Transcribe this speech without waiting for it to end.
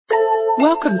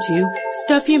Welcome to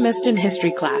Stuff You Missed in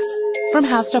History Class from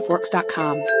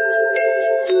HowStuffWorks.com.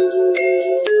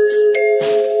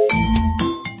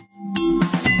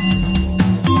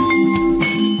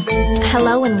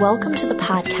 Hello and welcome to the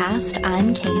podcast.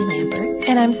 I'm Katie Lambert.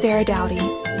 And I'm Sarah Dowdy.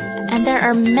 And there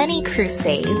are many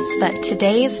crusades, but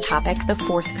today's topic, the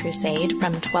Fourth Crusade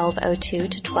from 1202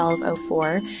 to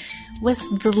 1204, was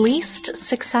the least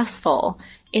successful.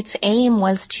 Its aim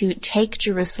was to take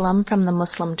Jerusalem from the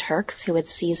Muslim Turks who had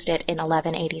seized it in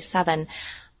 1187.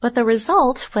 But the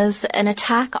result was an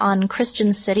attack on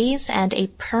Christian cities and a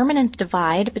permanent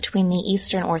divide between the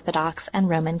Eastern Orthodox and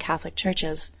Roman Catholic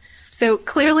churches. So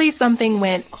clearly something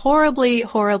went horribly,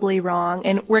 horribly wrong,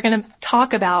 and we're going to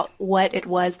talk about what it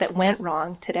was that went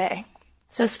wrong today.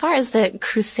 So as far as the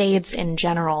Crusades in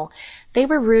general, they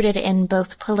were rooted in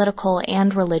both political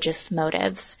and religious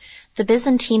motives. The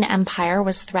Byzantine Empire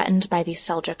was threatened by the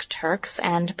Seljuk Turks,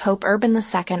 and Pope Urban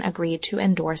II agreed to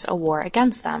endorse a war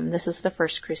against them. This is the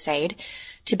First Crusade,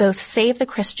 to both save the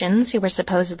Christians who were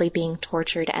supposedly being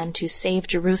tortured and to save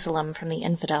Jerusalem from the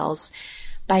infidels.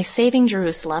 By saving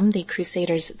Jerusalem, the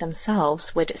Crusaders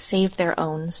themselves would save their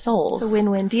own souls. It's a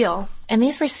win-win deal. And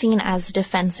these were seen as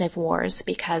defensive wars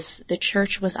because the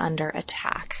church was under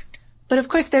attack. But of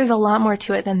course, there's a lot more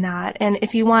to it than that. And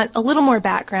if you want a little more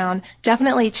background,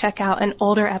 definitely check out an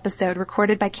older episode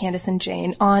recorded by Candace and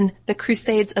Jane on the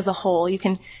Crusades as a whole. You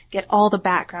can get all the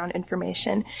background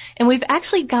information. And we've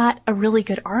actually got a really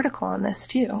good article on this,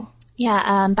 too.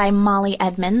 Yeah, by Molly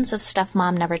Edmonds of Stuff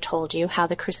Mom Never Told You, How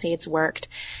the Crusades Worked.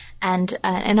 And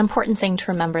an important thing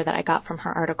to remember that I got from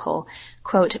her article,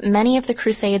 quote, many of the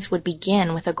Crusades would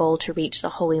begin with a goal to reach the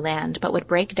Holy Land, but would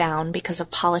break down because of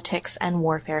politics and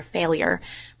warfare failure.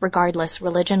 Regardless,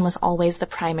 religion was always the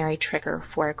primary trigger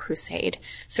for a crusade.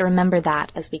 So remember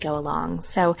that as we go along.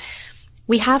 So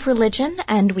we have religion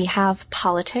and we have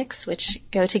politics, which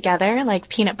go together like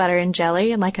peanut butter and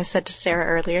jelly. And like I said to Sarah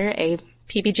earlier, a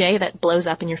PBJ that blows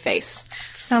up in your face.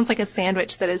 Sounds like a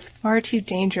sandwich that is far too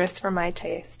dangerous for my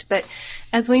taste. But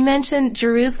as we mentioned,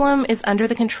 Jerusalem is under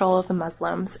the control of the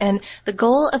Muslims, and the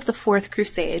goal of the Fourth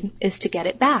Crusade is to get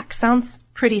it back. Sounds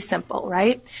pretty simple,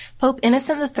 right? Pope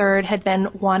Innocent III had been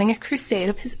wanting a crusade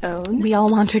of his own. We all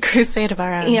want a crusade of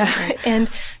our own. Yeah, and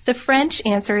the French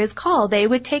answer is call. They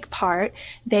would take part.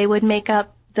 They would make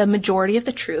up the majority of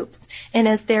the troops, and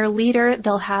as their leader,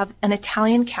 they'll have an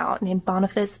Italian count named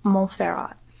Boniface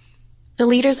Montferrat. The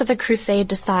leaders of the crusade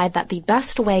decide that the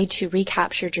best way to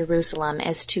recapture Jerusalem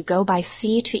is to go by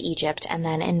sea to Egypt and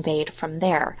then invade from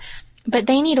there. But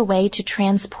they need a way to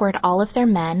transport all of their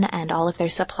men and all of their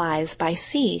supplies by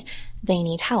sea. They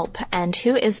need help, and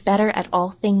who is better at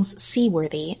all things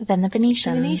seaworthy than the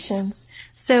Venetians? The Venetians.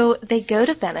 So they go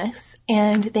to Venice,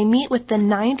 and they meet with the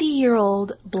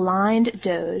 90-year-old blind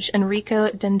doge, Enrico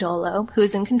Dandolo, who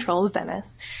is in control of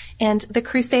Venice. And the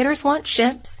Crusaders want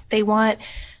ships. They want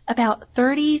about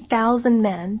 30,000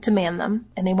 men to man them,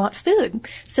 and they want food.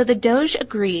 So the doge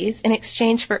agrees in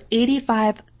exchange for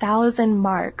 85,000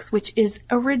 marks, which is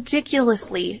a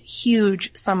ridiculously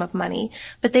huge sum of money.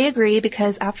 But they agree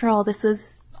because, after all, this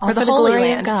is for the Holy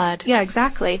Land. Of God. Yeah,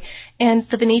 exactly. And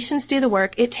the Venetians do the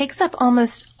work. It takes up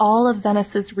almost all of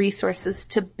Venice's resources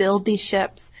to build these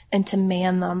ships and to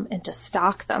man them and to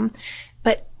stock them.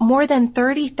 But more than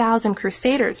 30,000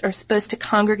 Crusaders are supposed to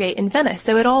congregate in Venice.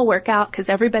 So it'll all work out because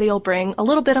everybody will bring a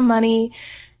little bit of money.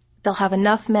 They'll have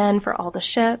enough men for all the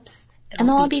ships. And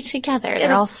they'll all be together.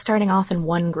 They're all starting off in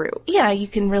one group. Yeah, you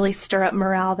can really stir up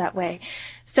morale that way.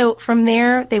 So from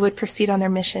there, they would proceed on their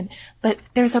mission. But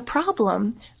there's a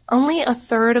problem. Only a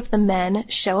third of the men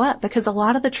show up because a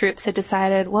lot of the troops had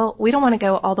decided, well, we don't want to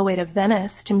go all the way to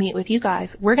Venice to meet with you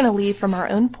guys. We're going to leave from our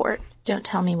own port. Don't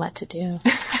tell me what to do.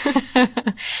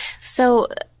 So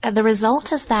the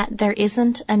result is that there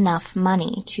isn't enough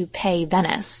money to pay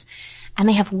Venice. And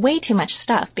they have way too much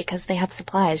stuff because they have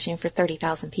supplies, for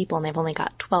 30,000 people and they've only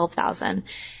got 12,000.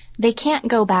 They can't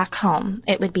go back home.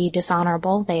 It would be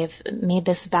dishonorable. They've made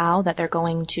this vow that they're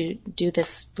going to do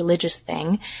this religious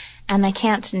thing, and they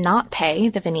can't not pay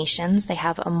the Venetians. They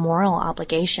have a moral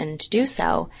obligation to do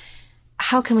so.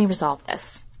 How can we resolve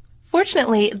this?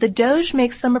 Fortunately, the Doge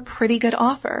makes them a pretty good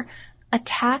offer.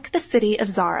 Attack the city of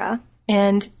Zara,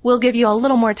 and we'll give you a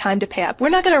little more time to pay up. We're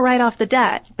not going to write off the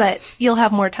debt, but you'll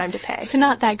have more time to pay. So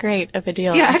not that great of a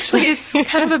deal. Yeah, actually, it's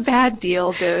kind of a bad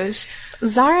deal, Doge.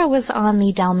 Zara was on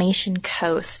the Dalmatian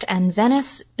coast, and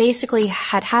Venice basically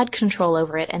had control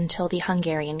over it until the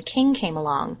Hungarian king came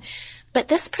along. But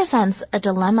this presents a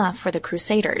dilemma for the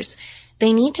Crusaders.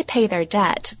 They need to pay their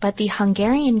debt, but the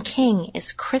Hungarian king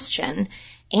is Christian,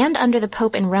 and under the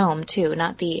Pope in Rome, too,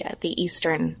 not the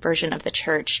Eastern version of the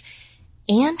church.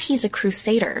 and he's a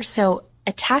crusader, so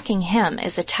attacking him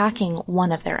is attacking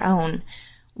one of their own.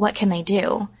 What can they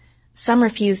do? Some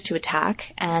refuse to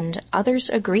attack, and others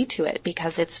agree to it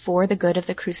because it's for the good of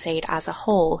the crusade as a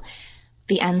whole.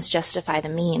 The ends justify the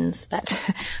means,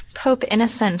 but Pope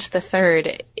Innocent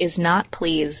III is not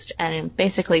pleased and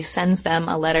basically sends them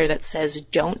a letter that says,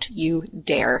 "Don't you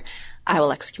dare. I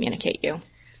will excommunicate you."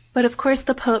 But of course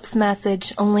the Pope's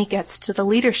message only gets to the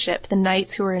leadership, the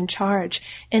knights who are in charge,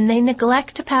 and they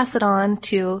neglect to pass it on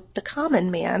to the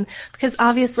common man, because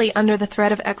obviously under the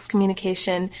threat of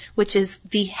excommunication, which is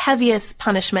the heaviest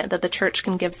punishment that the church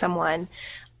can give someone,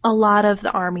 a lot of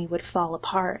the army would fall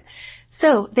apart.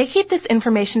 So they keep this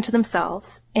information to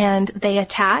themselves, and they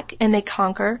attack and they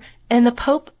conquer, and the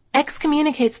Pope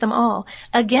excommunicates them all.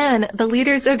 Again, the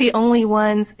leaders are the only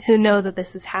ones who know that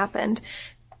this has happened.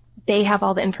 They have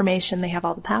all the information, they have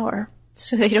all the power.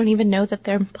 So they don't even know that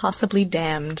they're possibly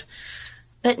damned.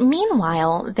 But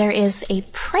meanwhile, there is a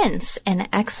prince in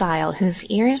exile whose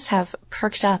ears have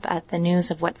perked up at the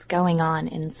news of what's going on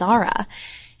in Zara.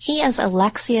 He is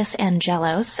Alexius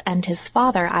Angelos, and his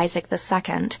father, Isaac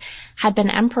II, had been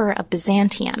emperor of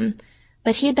Byzantium.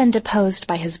 But he had been deposed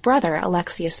by his brother,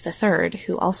 Alexius III,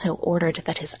 who also ordered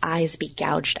that his eyes be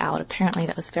gouged out. Apparently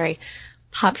that was very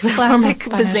popular. Classic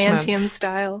Byzantium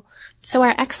style. So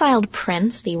our exiled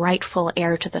prince, the rightful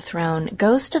heir to the throne,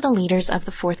 goes to the leaders of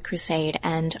the Fourth Crusade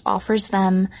and offers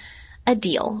them a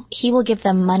deal. He will give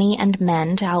them money and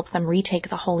men to help them retake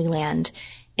the Holy Land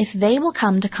if they will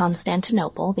come to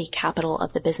Constantinople, the capital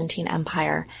of the Byzantine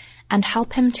Empire, and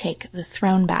help him take the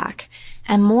throne back.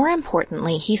 And more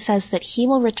importantly, he says that he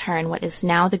will return what is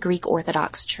now the Greek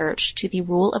Orthodox Church to the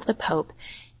rule of the Pope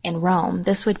in Rome.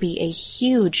 This would be a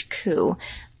huge coup.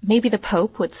 Maybe the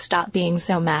Pope would stop being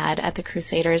so mad at the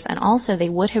Crusaders, and also they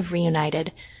would have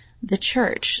reunited the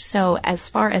church. So as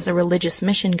far as a religious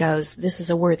mission goes, this is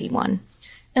a worthy one.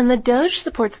 And the Doge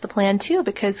supports the plan too,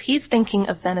 because he's thinking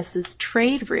of Venice's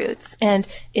trade routes. And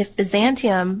if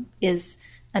Byzantium is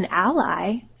an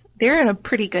ally, they're in a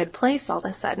pretty good place all of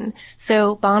a sudden.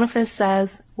 So Boniface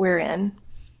says, we're in.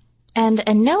 And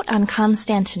a note on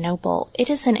Constantinople, it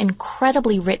is an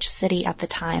incredibly rich city at the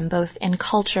time, both in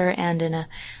culture and in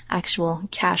actual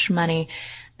cash money.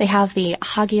 They have the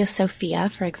Hagia Sophia,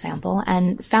 for example,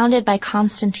 and founded by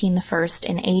Constantine I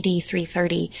in AD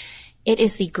 330, it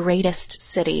is the greatest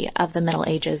city of the Middle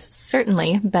Ages,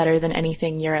 certainly better than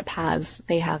anything Europe has.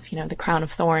 They have, the crown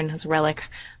of thorns as a relic.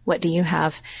 What do you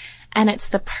have? And it's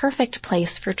the perfect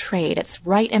place for trade. It's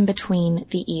right in between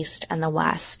the East and the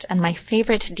West. And my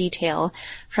favorite detail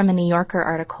from a New Yorker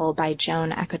article by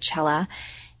Joan Ecocella,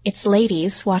 its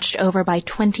ladies, watched over by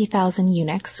 20,000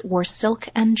 eunuchs, wore silk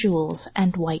and jewels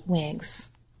and white wigs.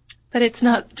 But it's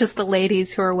not just the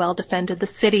ladies who are well defended. The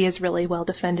city is really well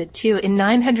defended too. In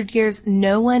 900 years,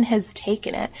 no one has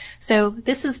taken it. So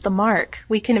this is the mark.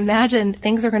 We can imagine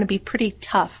things are going to be pretty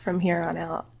tough from here on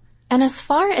out. And as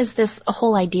far as this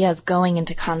whole idea of going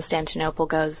into Constantinople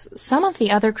goes, some of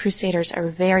the other crusaders are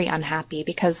very unhappy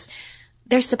because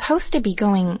they're supposed to be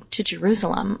going to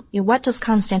Jerusalem. What does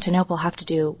Constantinople have to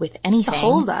do with anything? The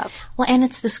hold-up. Well, and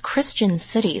it's this Christian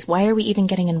city. Why are we even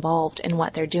getting involved in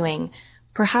what they're doing?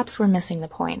 Perhaps we're missing the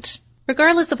point.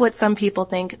 Regardless of what some people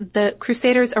think, the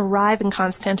Crusaders arrive in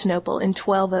Constantinople in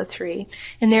 1203,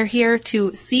 and they're here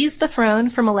to seize the throne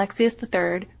from Alexius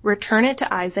III, return it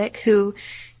to Isaac, who,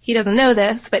 he doesn't know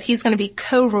this, but he's going to be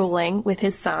co-ruling with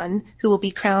his son, who will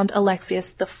be crowned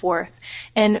Alexius IV.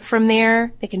 And from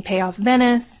there, they can pay off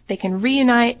Venice, they can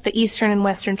reunite the Eastern and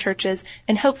Western churches,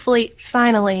 and hopefully,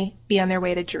 finally, be on their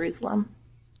way to Jerusalem.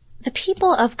 The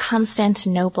people of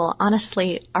Constantinople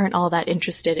honestly aren't all that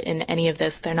interested in any of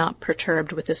this. They're not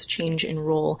perturbed with this change in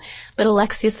rule. But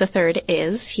Alexius III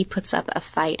is. He puts up a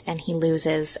fight and he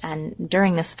loses, and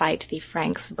during this fight, the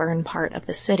Franks burn part of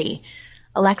the city.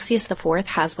 Alexius IV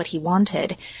has what he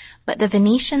wanted, but the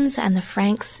Venetians and the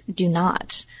Franks do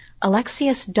not.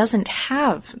 Alexius doesn't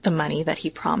have the money that he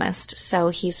promised, so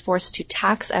he's forced to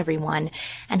tax everyone,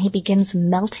 and he begins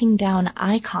melting down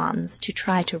icons to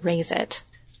try to raise it.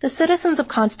 The citizens of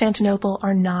Constantinople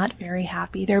are not very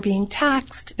happy. They're being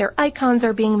taxed, their icons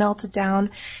are being melted down,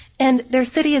 and their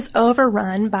city is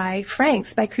overrun by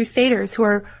Franks, by crusaders who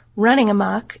are running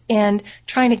amok and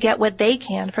trying to get what they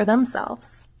can for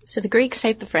themselves. So the Greeks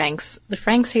hate the Franks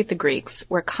hate the Greeks.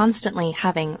 We're constantly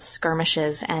having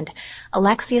skirmishes, and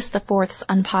Alexius IV's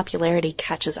unpopularity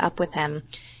catches up with him.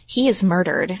 He is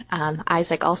murdered.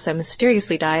 Isaac also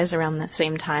mysteriously dies around the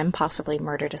same time, possibly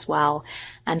murdered as well.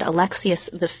 And Alexius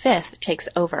V takes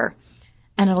over.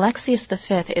 And Alexius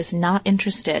V is not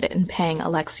interested in paying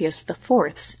Alexius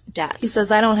IV's debts. He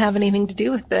says, I don't have anything to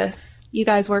do with this. You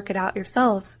guys work it out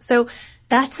yourselves. So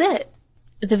that's it.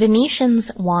 The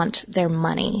Venetians want their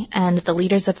money, and the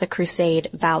leaders of the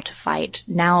crusade vow to fight.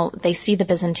 Now they see the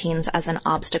Byzantines as an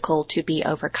obstacle to be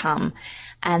overcome,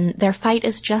 and their fight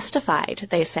is justified,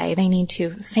 they say. They need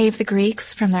to save the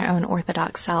Greeks from their own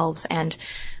orthodox selves and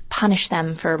punish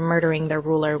them for murdering their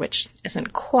ruler, which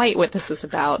isn't quite what this is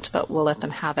about, but we'll let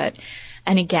them have it.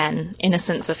 And again,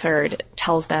 Innocent III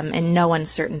tells them in no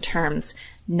uncertain terms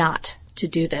not to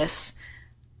do this.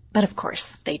 But of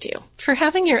course, they do. For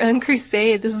having your own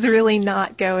crusade, this is really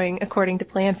not going according to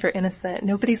plan for Innocent.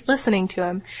 Nobody's listening to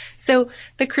him. So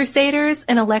the Crusaders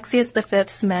and Alexius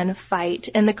V's men fight,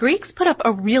 and the Greeks put up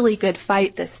a really good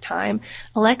fight this time.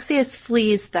 Alexius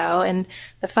flees, though, and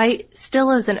the fight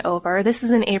still isn't over. This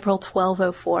is in April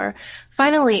 1204.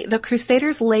 Finally, the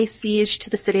Crusaders lay siege to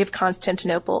the city of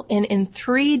Constantinople, and in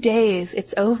 3 days,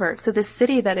 it's over. So this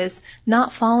city that is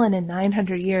not fallen in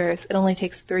 900 years, it only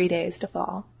takes 3 days to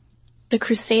fall. The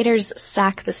Crusaders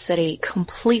sack the city,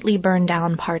 completely burn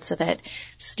down parts of it,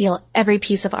 steal every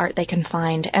piece of art they can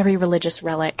find, every religious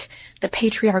relic. The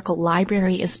patriarchal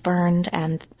library is burned,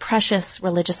 and precious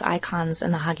religious icons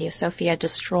in the Hagia Sophia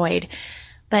destroyed.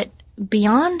 But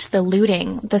beyond the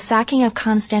looting, the sacking of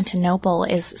Constantinople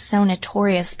is so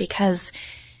notorious because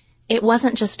it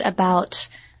wasn't just about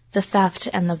the theft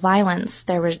and the violence.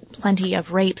 There were plenty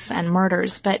of rapes and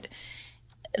murders, but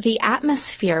the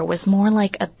atmosphere was more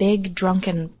like a big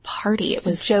drunken party. It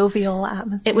was a jovial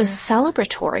atmosphere. It was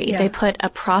celebratory. Yeah. They put a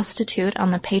prostitute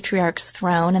on the patriarch's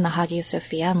throne in the Hagia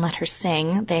Sophia and let her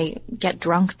sing. They get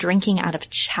drunk drinking out of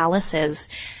chalices.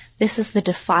 This is the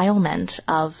defilement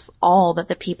of all that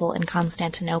the people in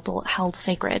Constantinople held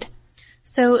sacred.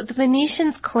 So the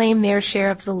Venetians claim their share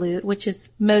of the loot, which is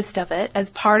most of it,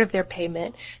 as part of their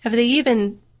payment. Have they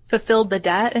even fulfilled the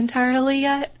debt entirely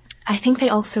yet? I think they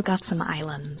also got some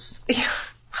islands. Yeah.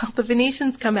 Well, the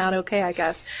Venetians come out okay, I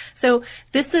guess. So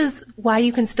this is why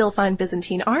you can still find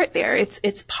Byzantine art there.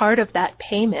 It's part of that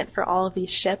payment for all of these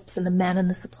ships and the men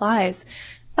and the supplies.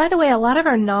 By the way, a lot of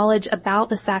our knowledge about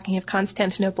the sacking of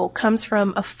Constantinople comes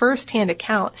from a first-hand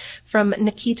account from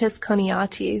Nikitas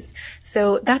Koniates.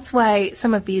 So that's why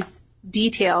some of these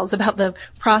details about the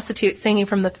prostitute singing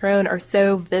from the throne are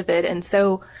so vivid and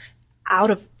so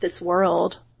out of this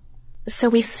world. So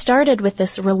we started with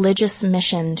this religious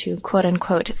mission to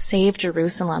quote-unquote save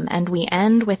Jerusalem, and we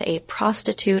end with a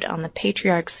prostitute on the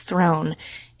patriarch's throne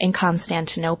in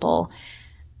Constantinople.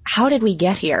 How did we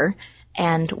get here,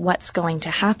 and what's going to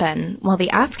happen? Well,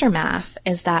 the aftermath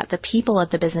is that the people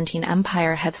of the Byzantine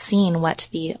Empire have seen what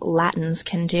the Latins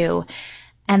can do,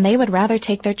 and they would rather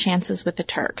take their chances with the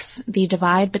Turks. The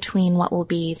divide between what will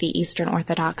be the Eastern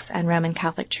Orthodox and Roman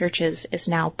Catholic churches is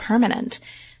now permanent.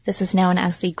 This is known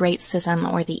as the Great Schism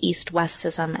or the East-West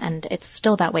Schism, and it's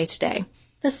still that way today.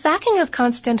 The sacking of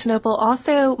Constantinople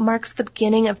also marks the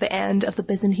beginning of the end of the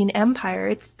Byzantine Empire.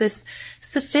 It's this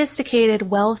sophisticated,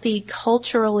 wealthy,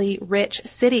 culturally rich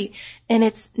city, and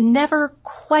it's never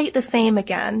quite the same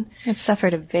again. It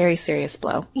suffered a very serious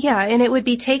blow. Yeah, and it would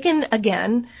be taken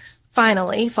again,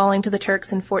 finally, falling to the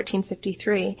Turks in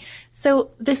 1453.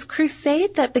 So this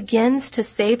crusade that begins to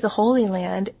save the Holy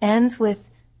Land ends with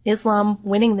Islam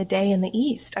winning the day in the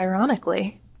East,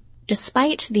 ironically.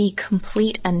 Despite the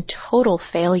complete and total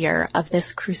failure of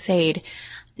this crusade,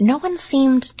 no one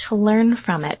seemed to learn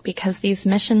from it because these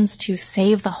missions to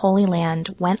save the Holy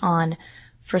Land went on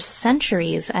for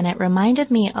centuries, and it reminded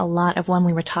me a lot of when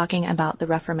we were talking about the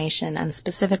Reformation and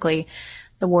specifically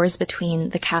the wars between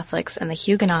the Catholics and the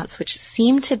Huguenots, which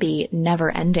seemed to be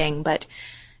never-ending, but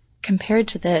compared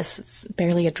to this, it's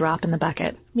barely a drop in the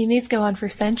bucket. I mean, these go on for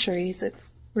centuries.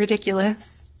 It's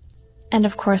ridiculous. And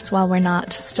of course, while we're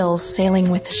not still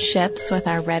sailing with ships with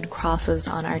our red crosses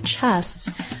on our chests,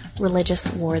 religious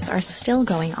wars are still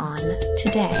going on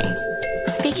today.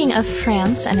 Speaking of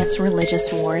France and its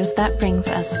religious wars, that brings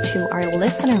us to our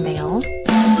listener mail.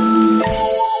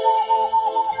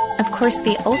 Of course,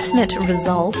 the ultimate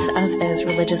result of those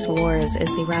religious wars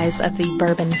is the rise of the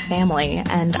Bourbon family,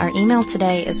 and our email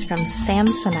today is from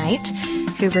Samsonite,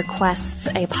 who requests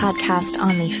a podcast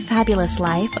on the fabulous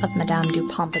life of Madame du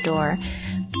Pompadour.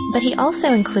 But he also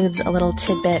includes a little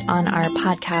tidbit on our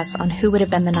podcast on who would have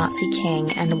been the Nazi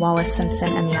king and Wallace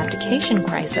Simpson and the abdication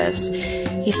crisis.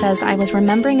 He says, I was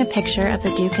remembering a picture of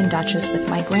the Duke and Duchess with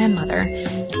my grandmother.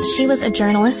 She was a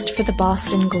journalist for the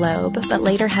Boston Globe, but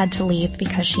later had to leave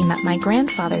because she met my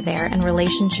grandfather there and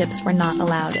relationships were not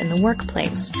allowed in the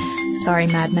workplace. Sorry,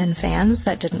 Mad Men fans,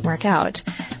 that didn't work out.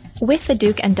 With the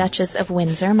Duke and Duchess of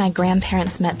Windsor, my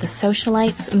grandparents met the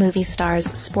socialites, movie stars,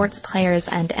 sports players,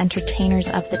 and entertainers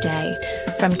of the day,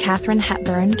 from Katharine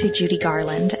Hepburn to Judy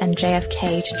Garland and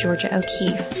JFK to Georgia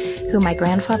O'Keeffe, who my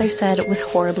grandfather said was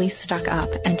horribly stuck up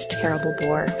and a terrible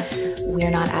bore. We're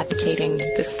not advocating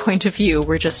this point of view,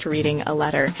 we're just reading a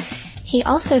letter. He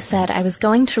also said I was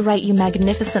going to write you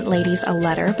magnificent ladies a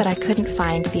letter, but I couldn't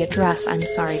find the address, I'm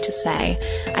sorry to say.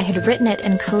 I had written it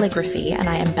in calligraphy, and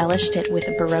I embellished it with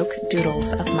Baroque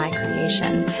doodles of my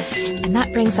creation. And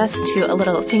that brings us to a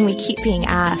little thing we keep being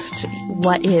asked,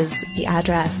 what is the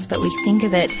address? But we think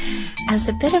of it as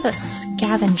a bit of a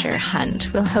scavenger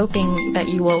hunt. We're hoping that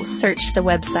you will search the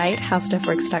website,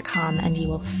 howstuffworks.com, and you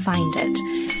will find it,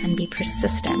 and be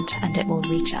persistent, and it will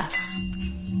reach us.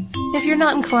 If you're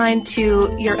not inclined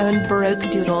to your own Baroque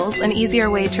doodles, an easier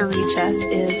way to reach us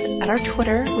is at our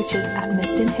Twitter, which is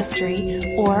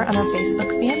 @MissedInHistory, or on our Facebook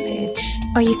fan page.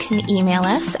 Or you can email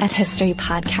us at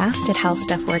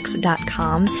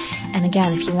historypodcast@howstuffworks.com. And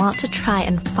again, if you want to try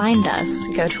and find us,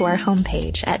 go to our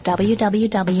homepage at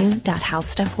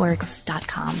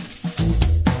www.howstuffworks.com.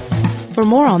 For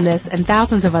more on this and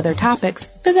thousands of other topics,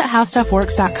 visit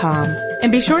howstuffworks.com. And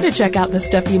be sure to check out the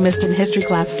Stuff You Missed in History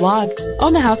Class blog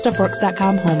on the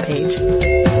howstuffworks.com homepage.